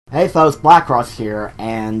Hey folks, Blackcross here,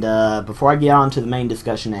 and before I get on to the main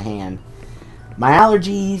discussion at hand, my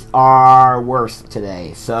allergies are worse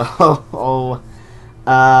today, so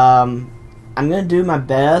I'm going to do my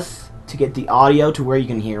best to get the audio to where you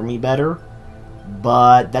can hear me better,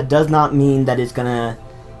 but that does not mean that it's going to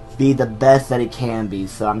be the best that it can be,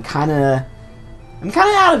 so I'm kind of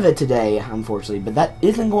out of it today, unfortunately, but that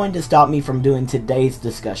isn't going to stop me from doing today's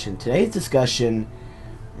discussion.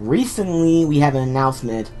 Recently we have an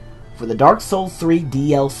announcement for the Dark Souls 3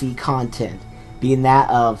 DLC content, being that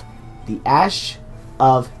of the Ash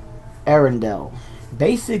of Arendelle.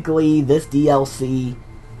 Basically, this DLC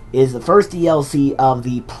is the first DLC of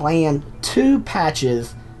the planned 2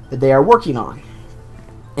 patches that they are working on.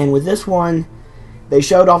 And with this one, they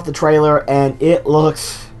showed off the trailer, and it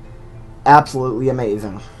looks absolutely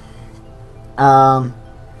amazing.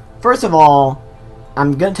 First of all,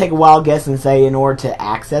 I'm going to take a wild guess and say in order to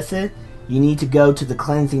access it, you need to go to the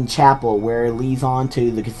Cleansing Chapel where it leads on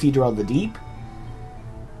to the Cathedral of the Deep.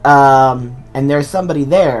 And there's somebody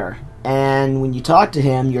there, and when you talk to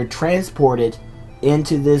him, you're transported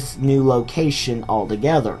into this new location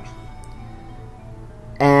altogether.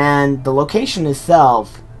 And the location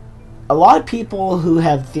itself, a lot of people who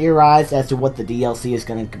have theorized as to what the DLC is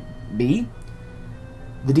going to be,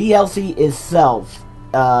 the DLC itself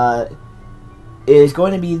is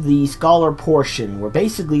going to be the scholar portion, where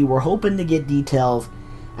basically we're hoping to get details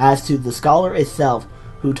as to the scholar itself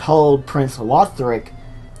who told Prince Lothric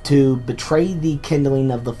to betray the kindling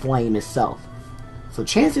of the flame itself. So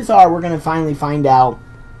chances are we're going to finally find out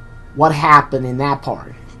what happened in that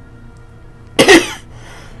part.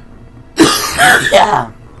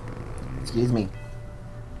 Yeah. Excuse me.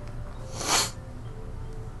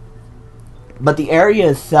 But the area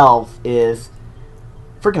itself is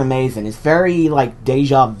freaking amazing. It's very like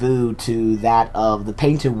deja vu to that of the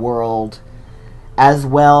Painted World, as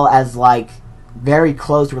well as like very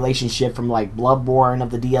close relationship from like Bloodborne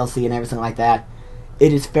of the DLC and everything like that.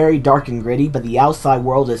 It is very dark and gritty, but the outside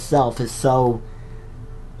world itself is so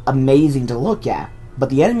amazing to look at.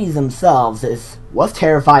 But the enemies themselves is what's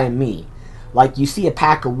terrifying me. Like, you see a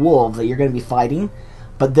pack of wolves that you're going to be fighting,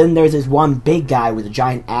 but then there's this one big guy with a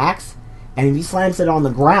giant axe, and if he slams it on the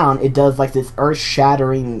ground, it does like this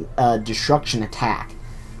earth-shattering destruction attack.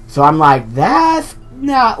 So I'm like, that's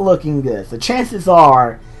not looking good. So chances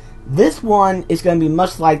are, this one is going to be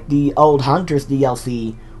much like the old Hunters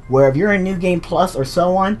DLC, where if you're in New Game Plus or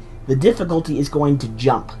so on, the difficulty is going to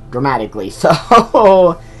jump dramatically. So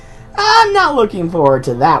I'm not looking forward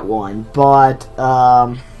to that one. But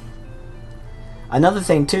another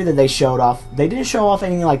thing too that they showed off, they didn't show off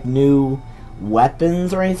any like new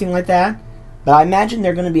weapons or anything like that, but I imagine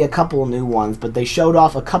there are going to be a couple of new ones. But they showed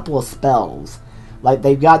off a couple of spells. Like,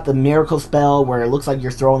 they've got the miracle spell where it looks like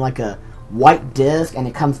you're throwing like a white disc and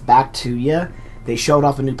it comes back to you. They showed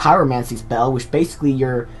off a new pyromancy spell, which basically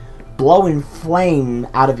you're blowing flame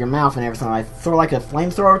out of your mouth and everything, like sort of like a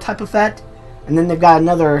flamethrower type effect. And then they've got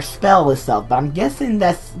another spell itself, but I'm guessing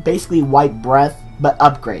that's basically white breath but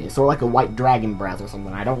upgraded, sort of like a white dragon breath or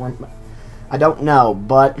something. I don't know,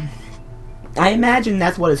 but I imagine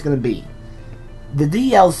that's what it's going to be. The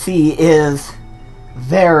DLC is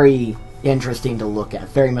very interesting to look at,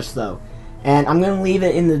 very much so. And I'm going to leave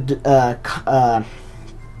it in the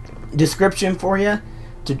description for you,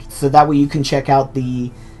 so that way you can check out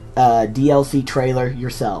the DLC trailer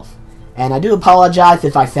yourself. And I do apologize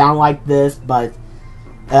if I sound like this, but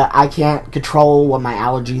I can't control what my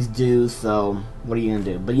allergies do, so what are you going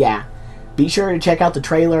to do? But yeah, be sure to check out the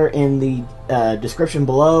trailer in the description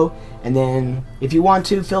below, and then if you want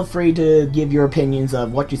to, feel free to give your opinions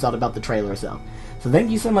of what you thought about the trailer itself. So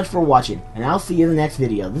thank you so much for watching, and I'll see you in the next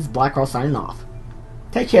video. This is Blackcross signing off.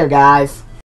 Take care, guys.